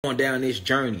going down this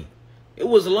journey. It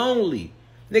was lonely.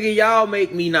 Nigga, y'all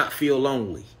make me not feel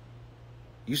lonely.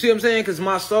 You see what I'm saying? Because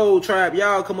my soul tribe,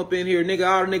 y'all come up in here, nigga,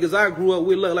 all the niggas I grew up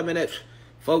with, look, I mean, that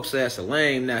folks that's a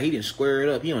lame now. He didn't square it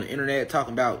up. He on the internet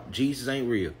talking about Jesus ain't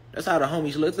real. That's how the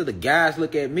homies look. That's how the guys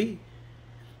look at me.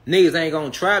 Niggas ain't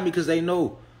gonna try me because they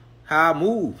know how I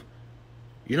move.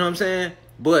 You know what I'm saying?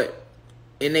 But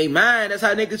in their mind, that's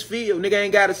how niggas feel. Nigga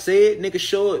ain't gotta say it. Niggas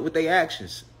show it with their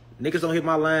actions. Niggas don't hit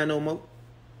my line no more.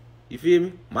 You feel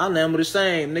me? My number the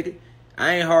same, nigga.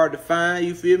 I ain't hard to find,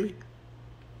 you feel me?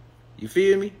 You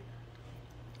feel me?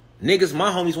 Niggas, my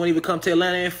homies won't even come to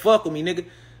Atlanta and fuck with me, nigga.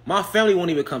 My family won't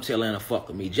even come to Atlanta and fuck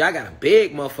with me. I gotta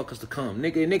beg motherfuckers to come,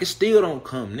 nigga. Niggas still don't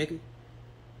come, nigga.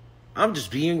 I'm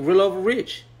just being real over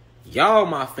rich. Y'all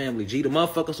my family, G. The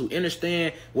motherfuckers who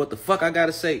understand what the fuck I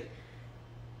gotta say.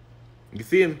 You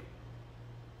feel me?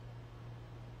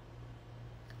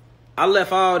 I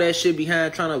left all that shit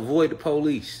behind trying to avoid the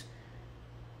police.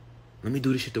 Let me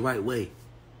do this shit the right way.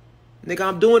 Nigga,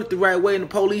 I'm doing it the right way and the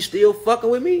police still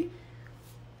fucking with me.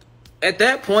 At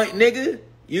that point, nigga,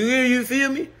 you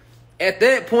feel me? At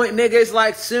that point, nigga, it's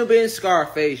like Simba and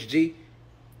Scarface, G.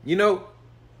 You know?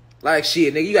 Like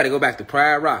shit, nigga, you gotta go back to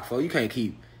Pride Rock, folks. You can't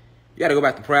keep. You gotta go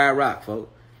back to Pride Rock,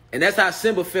 folks. And that's how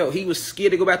Simba felt. He was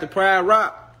scared to go back to Pride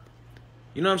Rock.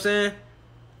 You know what I'm saying?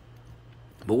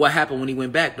 But what happened when he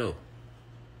went back, though?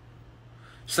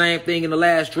 Same thing in The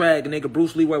Last Dragon, nigga.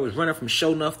 Bruce Leroy was running from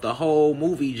Show Enough the whole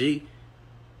movie, G.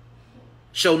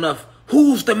 Show Enough,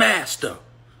 who's the master?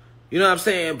 You know what I'm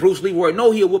saying? Bruce Leroy,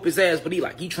 know he'll whoop his ass, but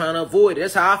he trying to avoid it.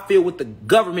 That's how I feel with the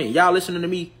government. Y'all listening to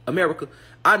me, America?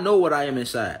 I know what I am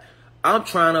inside. I'm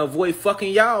trying to avoid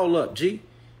fucking y'all up, G.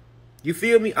 You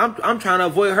feel me? I'm trying to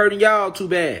avoid hurting y'all too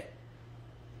bad.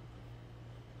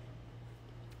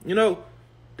 You know,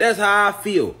 that's how I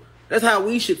feel. That's how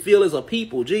we should feel as a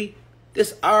people, G.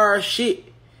 This our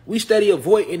shit. We steady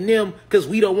avoiding them because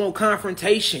we don't want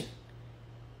confrontation.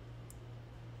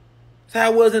 That's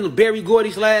how it was in Barry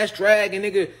Gordy's Last Dragon,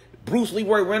 nigga. Bruce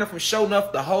Leroy running from Show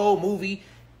Enough the whole movie.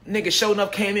 Nigga, Show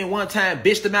Enough came in one time,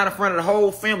 bitched him out in front of the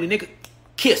whole family. Nigga,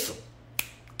 kiss him.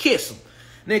 Kiss him.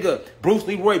 Nigga, Bruce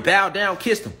Leroy bowed down,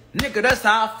 kissed him. Nigga, that's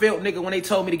how I felt, nigga, when they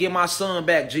told me to get my son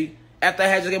back, G. After I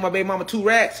had just gave my baby mama 2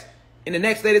 racks. And the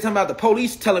next day they talking about the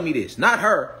police telling me this. Not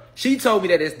her. She told me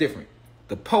that it's different.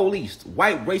 The police,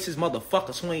 white racist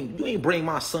motherfuckers who you ain't bring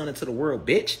my son into the world,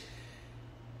 bitch.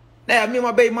 Now, me and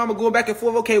my baby mama going back and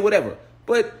forth, okay, whatever.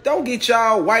 But don't get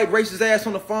y'all white racist ass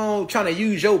on the phone trying to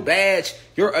use your badge,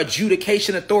 your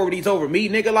adjudication authorities over me,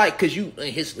 nigga. Like, cause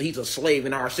he's a slave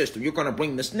in our system. You're gonna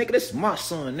bring this nigga. This is my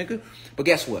son, nigga. But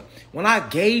guess what? When I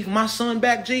gave my son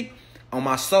back, G, on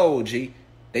my soul, G,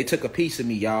 they took a piece of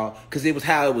me, y'all. Cause it was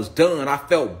how it was done. I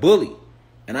felt bullied.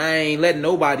 And I ain't letting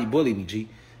nobody bully me, G.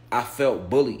 I felt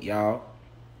bullied, y'all.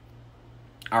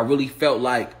 I really felt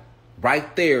like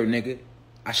right there, nigga.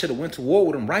 I should have went to war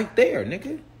with him right there,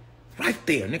 nigga. Right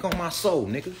there, nigga, on my soul,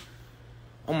 nigga.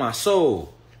 On my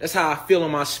soul. That's how I feel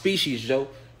on my species, Joe.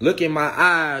 Look in my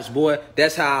eyes, boy.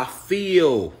 That's how I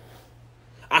feel.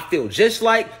 I feel just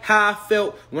like how I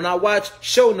felt when I watched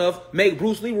Show Enough make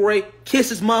Bruce Leroy kiss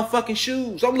his motherfucking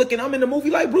shoes. I'm in the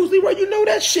movie like, Bruce Leroy, you know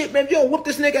that shit, man. Yo, whoop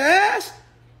this nigga ass.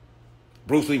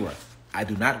 Bruce Leroy, I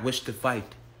do not wish to fight.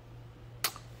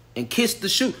 And kiss the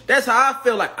shoe. That's how I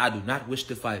feel like. I do not wish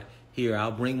to fight. Here,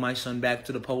 I'll bring my son back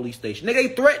to the police station. Nigga, they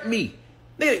threatened me.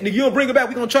 Nigga, you don't bring him back,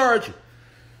 we gonna charge you.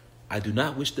 I do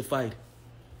not wish to fight.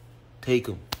 Take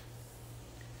him.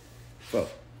 Fuck.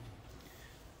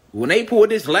 When they pulled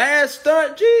this last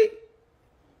stunt, G,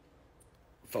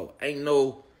 fuck, ain't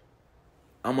no,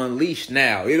 I'm unleashed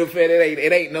now. You know what I'm saying?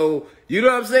 It ain't no, you know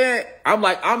what I'm saying?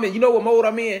 I'm in, you know what mode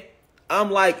I'm in? I'm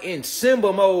like in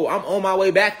Simba mode. I'm on my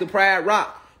way back to Pride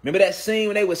Rock. Remember that scene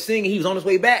when they was singing, he was on his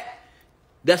way back?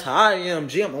 That's how I am,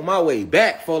 G. I'm on my way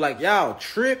back for like, y'all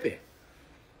tripping.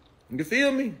 You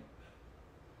feel me?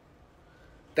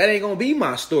 That ain't gonna be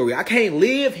my story. I can't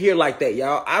live here like that,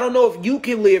 y'all. I don't know if you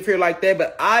can live here like that,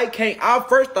 but I can't.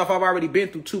 First off, I've already been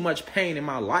through too much pain in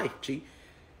my life, G.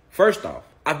 First off,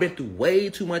 I've been through way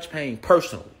too much pain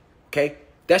personally, okay?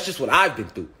 That's just what I've been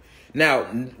through. Now,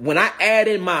 when I add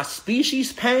in my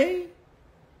species pain,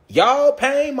 y'all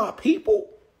pain, my people,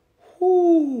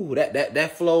 whoo,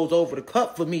 that flows over the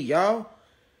cup for me, y'all.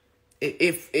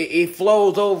 It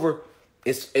flows over.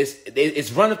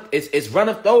 It's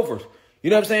runneth over. You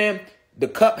know what I'm saying? The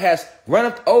cup has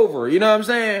runneth over. You know what I'm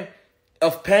saying?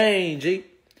 Of pain, G.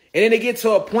 And then it gets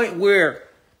to a point where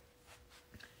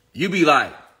you be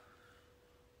like,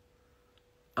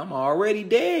 I'm already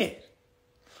dead.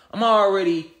 I'm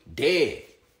already dead.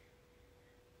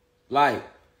 Like,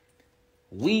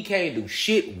 we can't do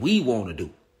shit we want to do.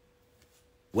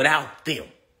 without them.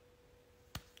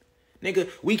 Nigga,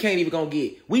 we can't even go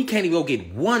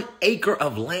get 1 acre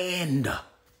of land.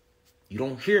 You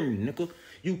don't hear me, nigga.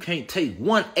 You can't take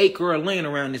 1 acre of land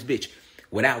around this bitch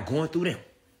without going through them.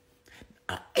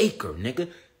 An acre, nigga.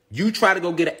 You try to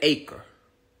go get an acre.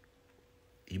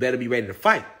 You better be ready to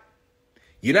fight.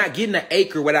 You're not getting an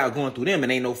acre without going through them,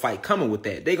 and ain't no fight coming with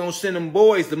that. They gonna send them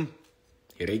boys, here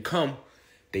they come.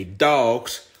 They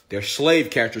dogs. They're slave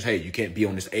catchers. Hey, you can't be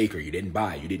on this acre. You didn't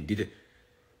buy it. You didn't do it.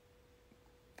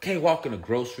 Can't walk in a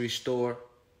grocery store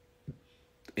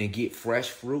and get fresh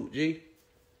fruit, G.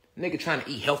 Nigga trying to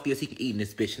eat healthy as he can eat in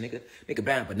this bitch, nigga. Nigga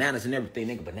buying bananas and everything.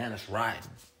 Nigga, bananas riding.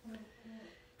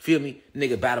 Feel me?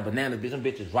 Nigga buy the bananas, bitch. Them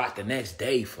bitches rot the next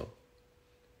day, for.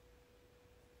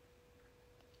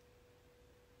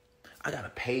 I gotta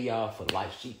pay y'all for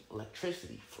life, G.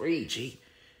 Electricity free, G.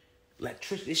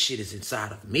 Electricity, this shit is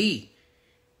inside of me.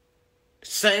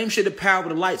 Same shit, the power of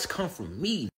the lights come from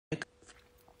me, nigga.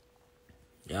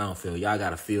 Y'all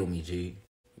gotta feel me, G.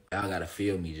 Y'all gotta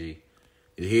feel me, G.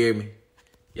 You hear me?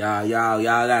 Y'all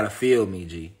gotta feel me,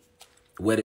 G.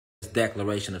 Where this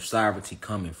declaration of sovereignty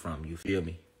coming from, you feel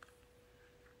me?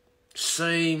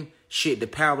 Same shit, the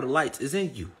power of the lights is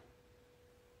in you.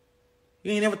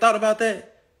 You ain't never thought about that?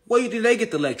 Where do you think they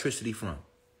get the electricity from?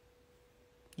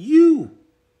 You.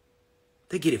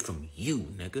 They get it from you,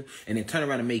 nigga. And then turn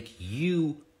around and make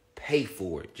you pay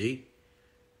for it, G.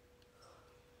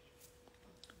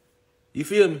 You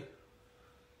feel me?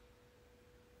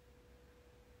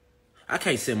 I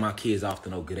can't send my kids off to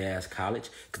no good-ass college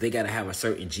because they got to have a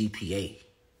certain GPA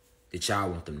that y'all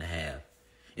want them to have.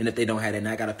 And if they don't have that,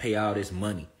 then I got to pay all this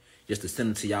money just to send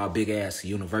them to y'all big-ass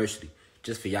university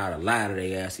just for y'all to lie to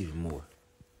their ass even more.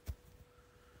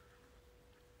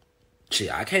 Shit,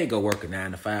 I can't go work a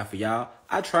 9 to 5 for y'all.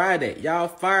 I tried that. Y'all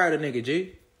fired a nigga,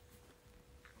 G.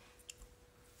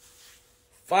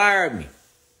 Fired me.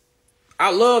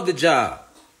 I love the job.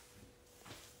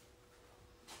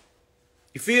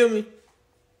 You feel me?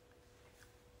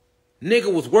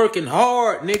 Nigga was working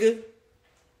hard, nigga.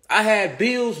 I had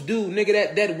bills due,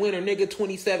 nigga, that winter, nigga,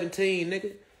 2017,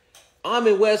 nigga. I'm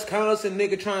in Wisconsin,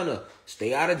 nigga, trying to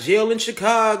stay out of jail in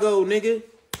Chicago, nigga.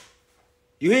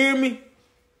 You hear me?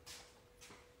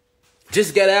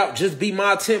 Just get out, just be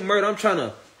my attempt murder. I'm trying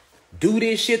to do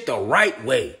this shit the right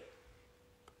way.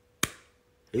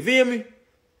 You feel me?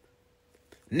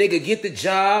 Nigga, get the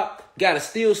job. Gotta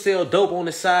still sell dope on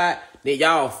the side. Then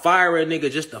y'all fire a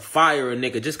nigga just to fire a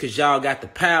nigga just because y'all got the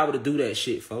power to do that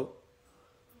shit, folks.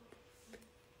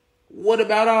 What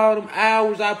about all them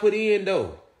hours I put in,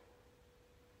 though?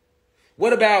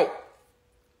 What about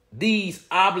these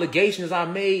obligations I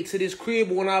made to this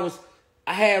crib when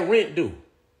I had rent due?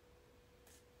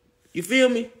 You feel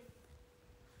me?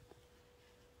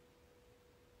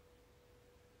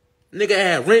 Nigga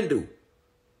had rent due.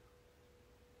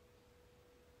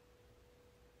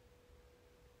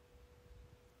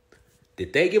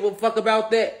 Did they give a fuck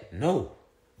about that? No.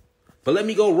 But let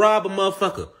me go rob a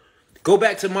motherfucker. Go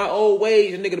back to my old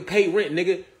ways, nigga, to pay rent,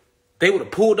 nigga. They would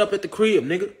have pulled up at the crib,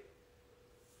 nigga.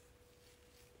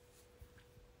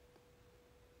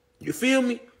 You feel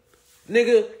me?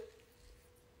 Nigga,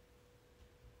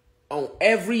 on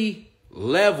every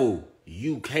level,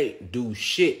 you can't do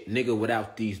shit, nigga,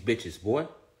 without these bitches, boy.